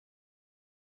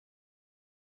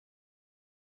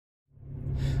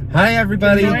Hi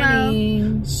everybody.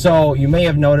 Hello. So you may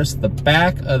have noticed the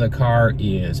back of the car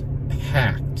is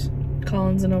packed.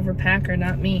 Colin's an overpacker,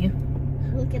 not me.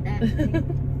 Look at that.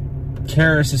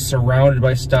 Karis is surrounded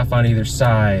by stuff on either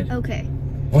side. Okay.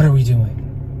 What are we doing?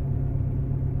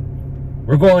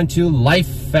 We're going to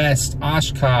Lifest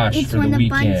Oshkosh for the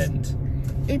weekend.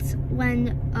 It's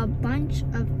when a bunch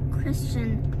of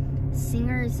Christian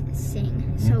singers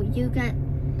sing. So you get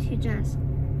to just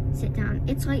sit down.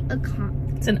 It's like a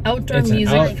It's an outdoor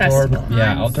music festival.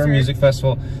 Yeah, outdoor music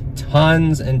festival.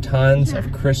 Tons and tons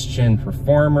of Christian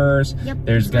performers. Yep,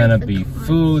 There's gonna be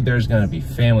food. There's gonna be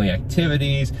family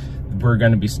activities. We're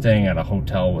gonna be staying at a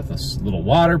hotel with a little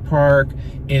water park.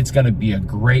 It's gonna be a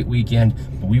great weekend.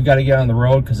 But we've got to get on the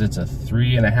road because it's a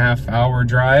 3.5 hour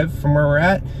drive from where we're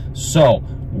at. So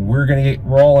we're gonna get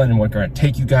rolling and we're gonna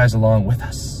take you guys along with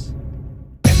us.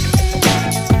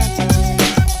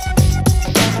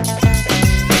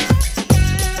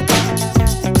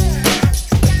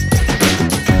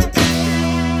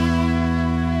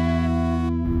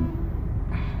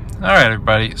 All right,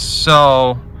 everybody,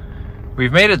 so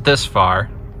we've made it this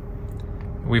far.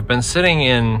 We've been sitting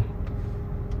in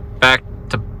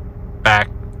back-to-back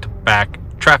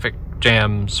traffic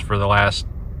jams for the last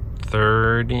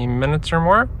 30 minutes or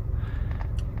more.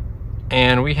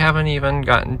 And we haven't even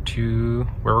gotten to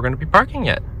where we're gonna be parking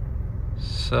yet.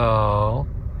 So,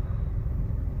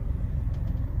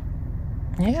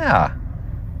 yeah.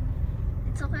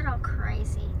 It's a little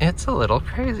crazy. It's a little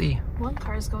crazy. One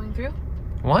car's going through.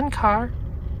 One car.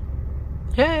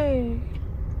 Yay!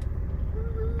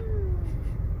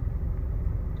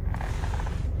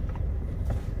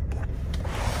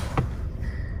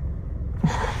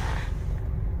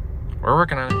 We're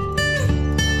working on it.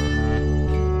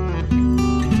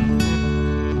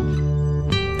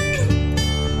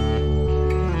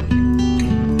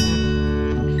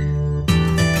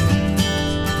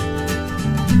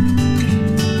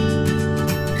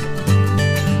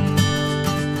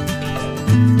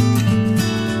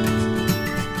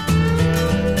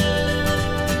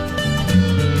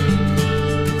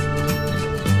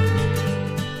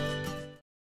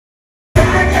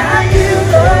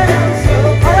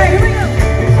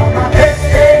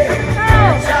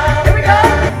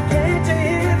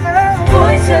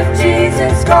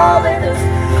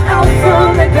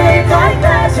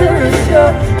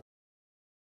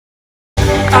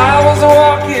 I was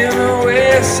walking the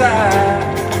west side,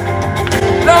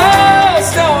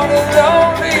 lost on a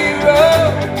lonely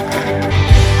road.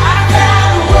 I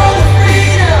found a world of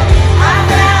freedom, I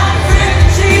found a friend in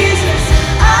Jesus,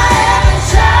 I am a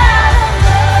child of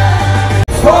love.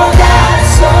 For God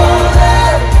so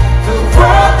loved the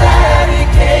world that He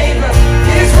gave us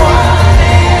His one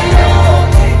and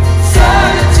only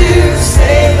Son to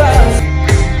save us.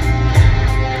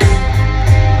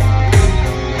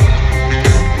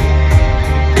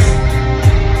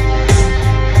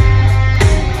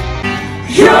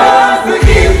 Your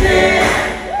forgiveness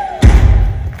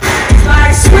is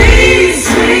like sweet,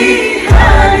 sweet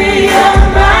honey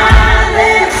on my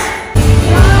lips.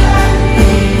 What I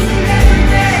need every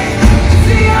day is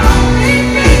the only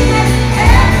thing that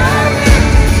ever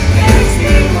makes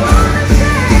me wanna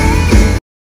change.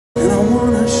 And I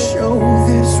wanna show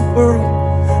this world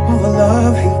all the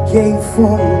love He gave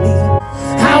for me.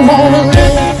 I wanna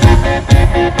live,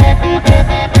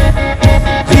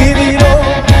 give it all.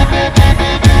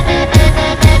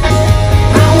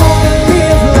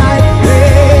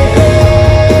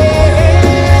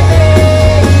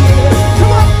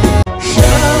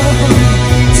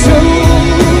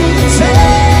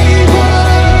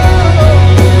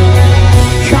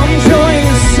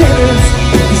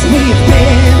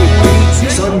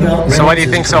 So what do you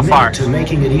think so far? To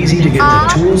making it easy to get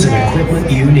the tools and equipment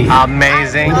you need.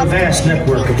 Amazing. With a vast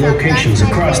network of locations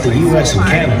across the U.S. and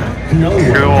Canada, no one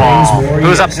brings more.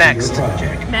 Who's up next?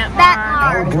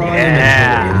 Our broad inventory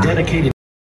and dedicated.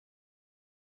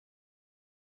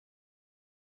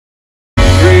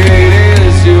 Great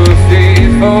is your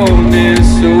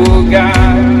faithfulness, O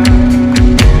God.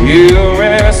 You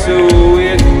wrestle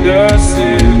with the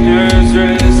sinner's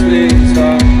restless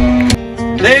heart.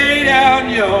 Lay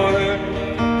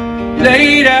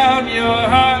down your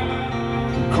heart,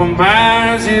 come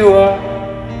as you are.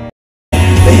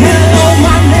 Hello,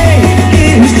 my name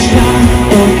is John,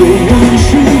 of the one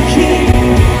true King.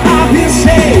 I've been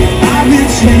saved, I've been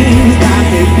changed, I've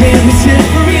been set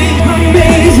free.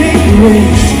 Amazing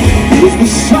grace is the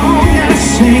song I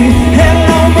sing.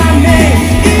 Hello, my name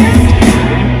is.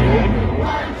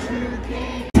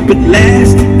 But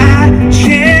last I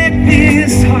checked,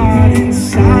 this heart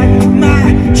inside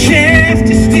my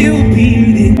chest is still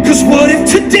beating. 'Cause what if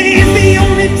today is the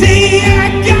only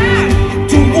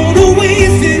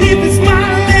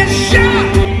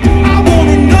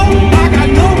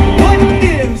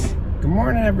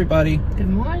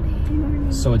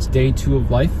So it's day 2 of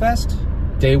Lifest.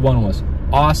 Day 1 was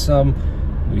awesome.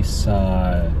 We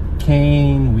saw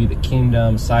Cain, We the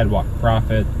Kingdom, Sidewalk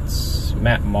Prophets,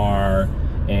 Maher,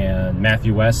 and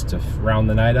Matthew West to round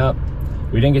the night up.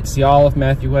 We didn't get to see all of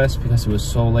Matthew West because it was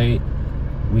so late.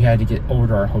 We had to get over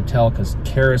to our hotel because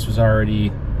Karis was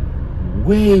already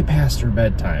way past her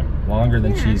bedtime, longer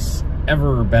than she's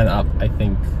ever been up, I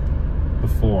think,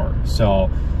 before. So,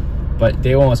 but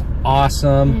day 1 was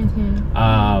awesome.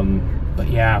 But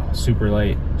yeah, super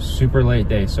late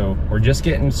day. So we're just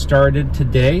getting started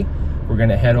today. We're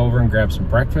gonna head over and grab some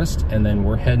breakfast, and then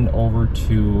we're heading over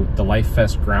to the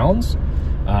Lifest grounds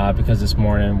because this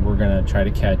morning we're gonna try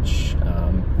to catch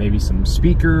maybe some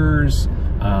speakers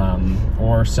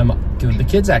or some of the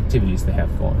kids' activities they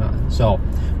have going on. So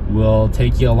we'll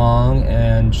take you along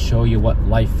and show you what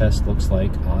Lifest looks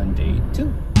like on day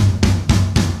 2.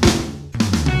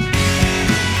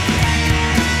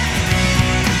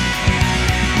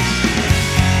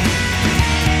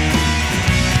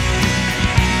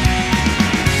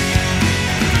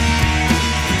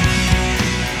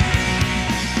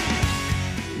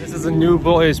 This is the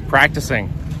Newsboys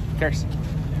practicing. Cheers.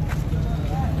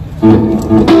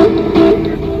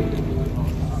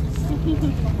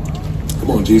 Come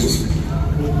on, Jesus.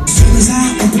 As soon as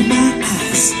I open my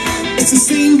eyes, it's the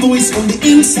same voice on the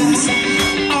inside.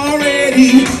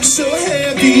 Already so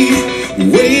heavy,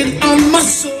 weighing on my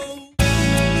soul.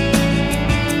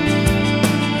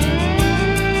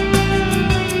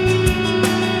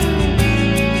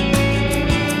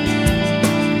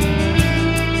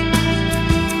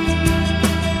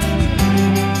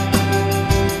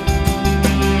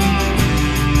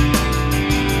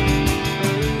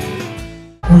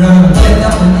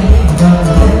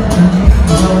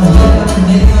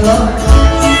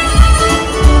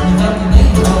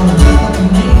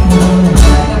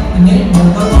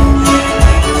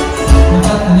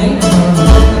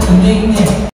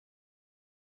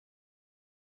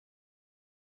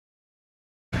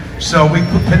 So we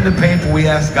put pen to paper, we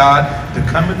ask God to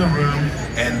come in the room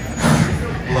and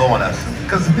blow on us.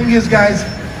 Because the thing is, guys,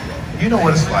 you know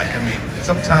what it's like. I mean,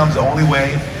 sometimes the only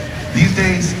way these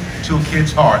days to a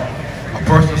kid's heart, a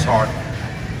person's heart,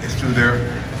 is through their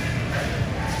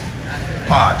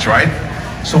pods, right?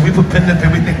 So we put pen to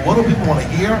paper, we think, what do people want to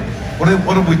hear? What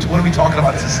are we talking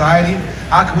about in society?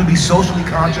 How can we be socially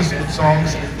conscious with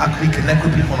songs? How can we connect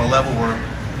with people on a level where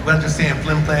we're not just saying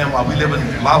flim flam while we live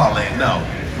in la la land? No.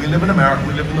 We live in America,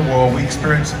 we live in the world, we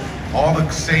experience all the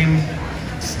same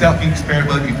stuff you experience,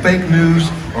 whether it be fake news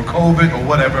or COVID or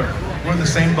whatever. We're in the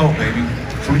same boat, baby.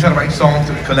 So we try to write songs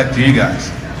to connect to you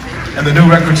guys. And the new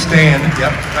record Stand,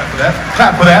 yep, clap for that,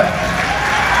 clap for that.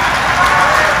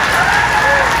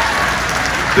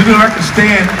 The new record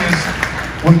Stand is,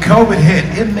 when COVID hit,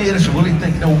 it made us really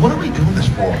think, you know, what are we doing this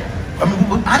for? I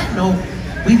mean, I didn't know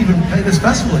we'd even play this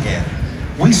festival again.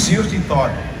 We seriously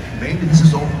thought, maybe this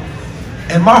is over.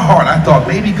 In my heart, I thought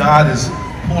maybe God is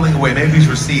pulling away, maybe he's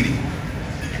receding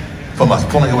from us,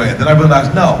 pulling away. And then I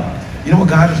realized, no. You know what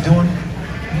God is doing?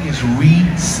 He is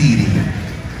reseeding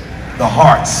the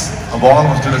hearts of all of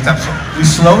us during this time. So we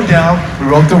slowed down, we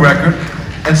wrote the record,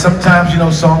 and sometimes, you know,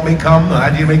 a song may come, an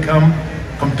idea may come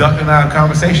from Duck and I in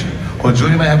conversation, or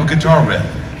Julia may have a guitar riff,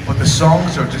 but the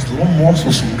songs are just little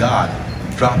morsels from God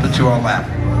dropped into our lap.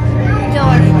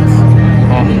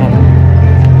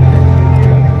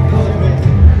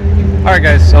 Alright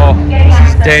guys, so this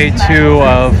is day 2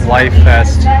 of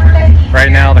Lifest.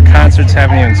 Right now the concerts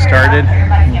haven't even started.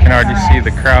 You can already see the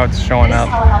crowds showing up.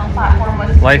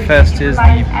 Lifest is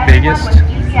the biggest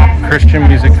Christian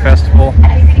music festival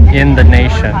in the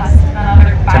nation.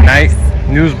 Tonight,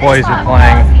 Newsboys are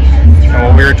playing, and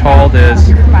what we were told is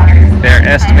they're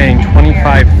estimating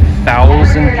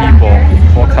 25,000 people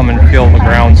will come and fill the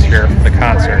grounds here for the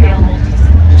concert.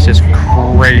 It's just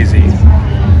crazy.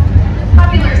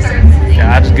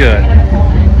 God's good.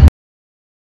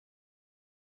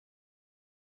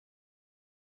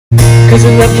 Cause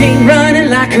the love came running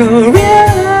like a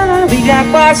river. We got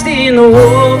lost in the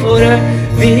water.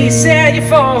 Then he said you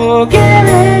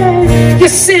forgiven. Your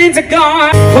sins are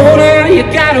gone. Hold on, you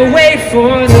gotta wait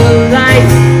for the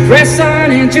light. Press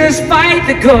on and just fight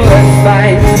the good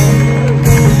fight.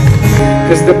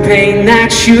 Cause the pain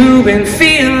that you've been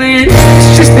feeling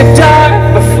is just the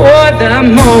dark before the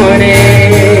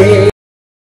morning.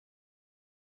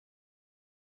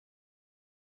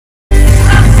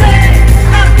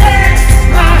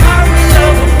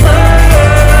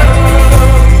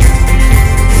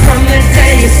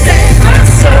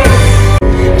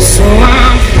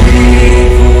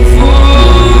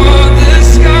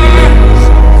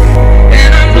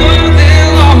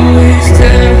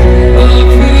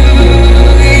 Of who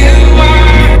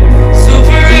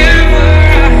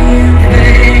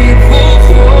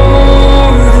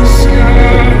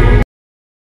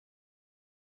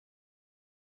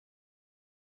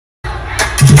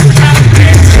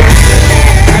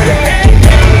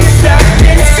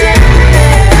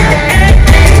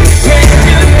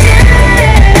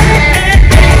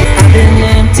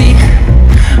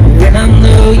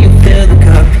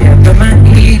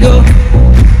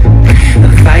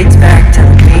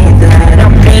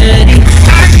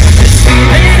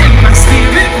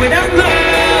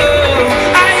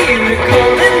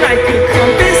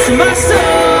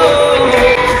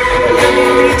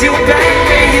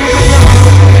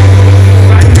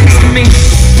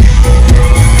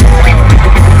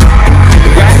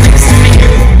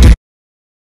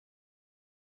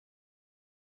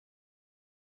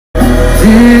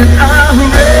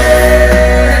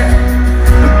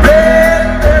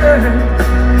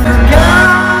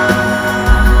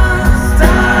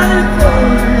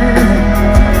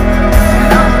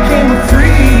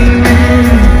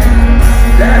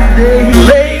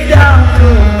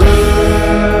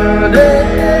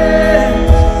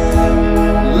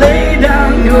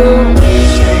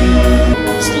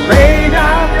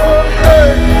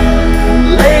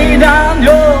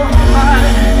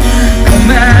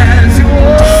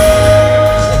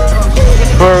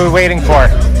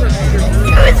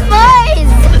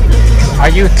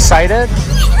excited?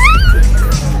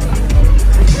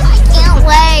 I can't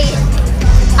wait.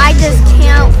 I just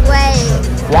can't wait.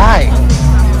 Why?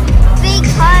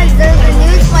 Because there's a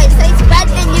Newsboys. They spread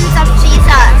the news of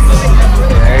Jesus.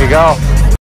 There you go.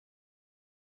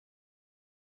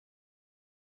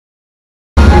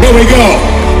 Here we go.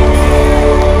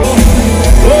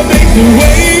 We'll make the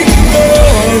way for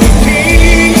the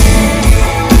King.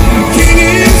 The King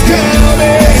is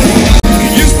coming.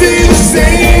 You stay the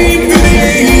same through the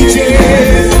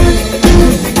ages.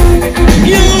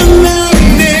 Your love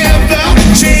never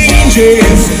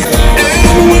changes. And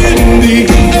when the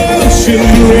ocean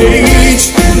rage,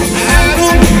 I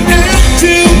don't have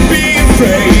to be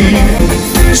afraid.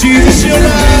 Jesus, your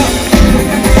love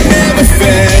never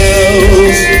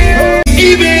fails.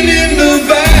 Even in the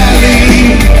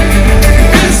valley,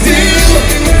 I still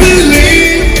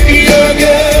believe you're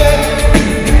good.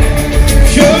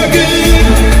 You're good.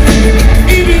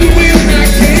 Even when I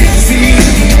can't see,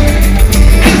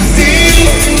 I still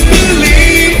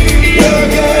believe you're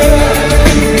good.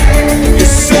 You're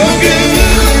so good.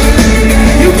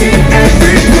 You keep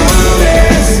every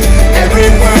promise. Every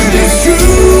word is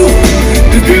true.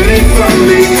 The beauty from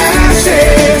the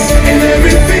ashes and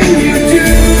everything you do.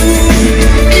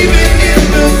 Even in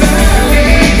the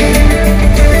valley,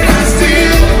 I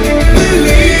still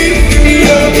believe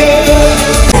you're good.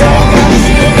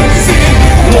 Sing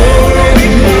glory,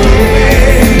 glory,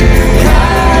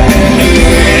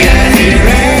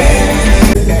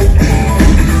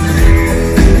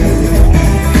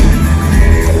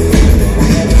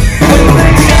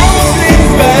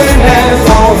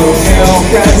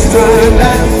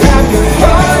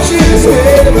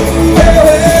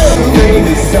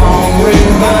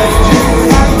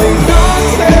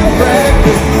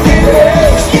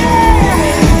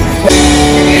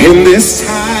 in this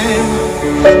time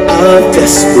of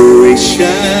desperation,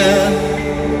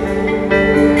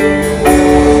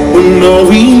 when all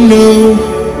we know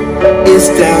is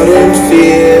doubt and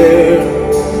fear,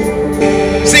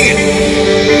 sing it.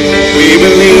 We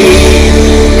believe.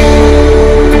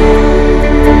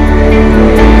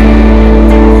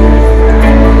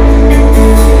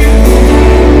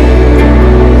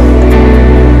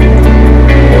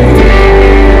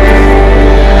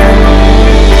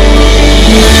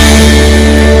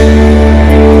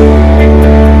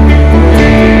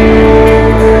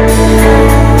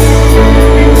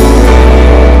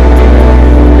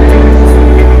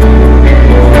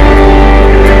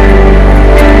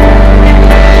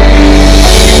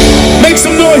 Make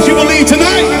some noise, you believe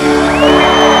tonight.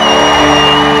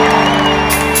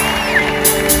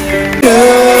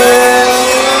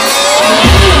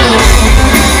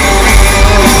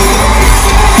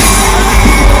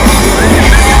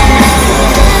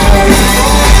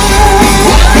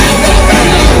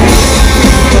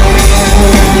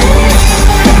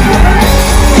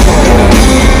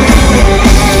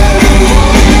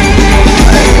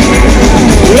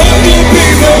 What will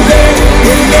people do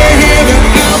when they hear that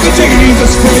I'm the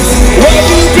Jesus Christ? What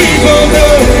will people do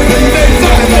when they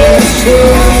find us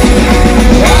true?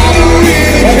 I don't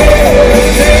really care.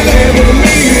 They label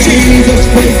me Jesus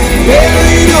Christ. There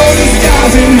ain't no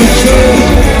disguising the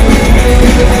truth.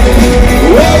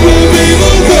 What will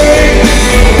people think?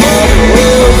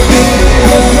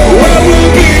 What will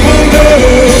people do?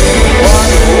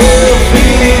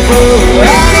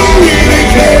 I don't really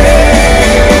care.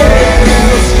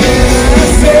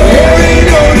 There ain't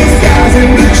no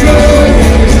disguising the truth.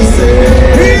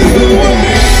 Here's the way.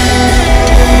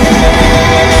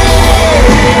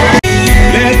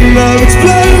 Let love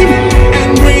explode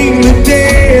and bring the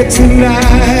dead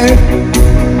tonight.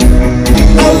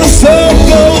 I was so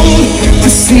bold to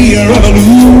see a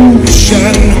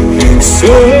revolution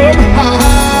somehow.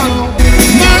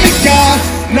 My God's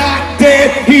not dead,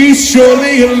 he's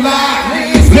surely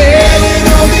alive. He's living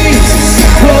on me,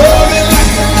 roaring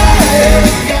like a lion.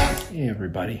 Hey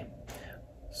everybody.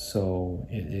 So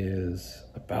it is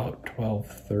about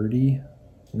 12:30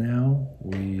 now.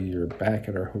 We are back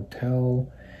at our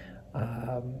hotel.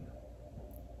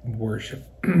 Worship.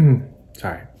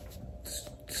 Sorry,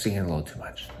 singing a little too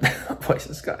much. Voice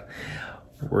is gone.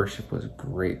 Worship was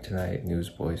great tonight.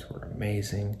 Newsboys were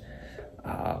amazing.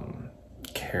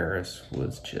 Karis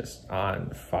was just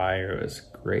on fire. It was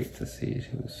great to see.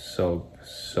 She was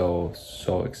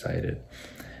so excited.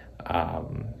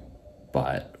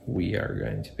 But we are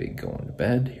going to be going to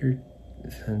bed here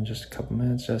in just a couple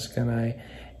minutes, Jessica and I,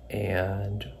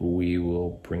 and we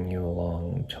will bring you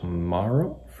along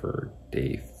tomorrow for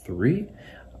day 3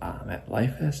 at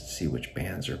Lifest, see which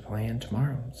bands are playing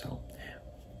tomorrow. So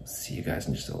see you guys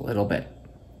in just a little bit.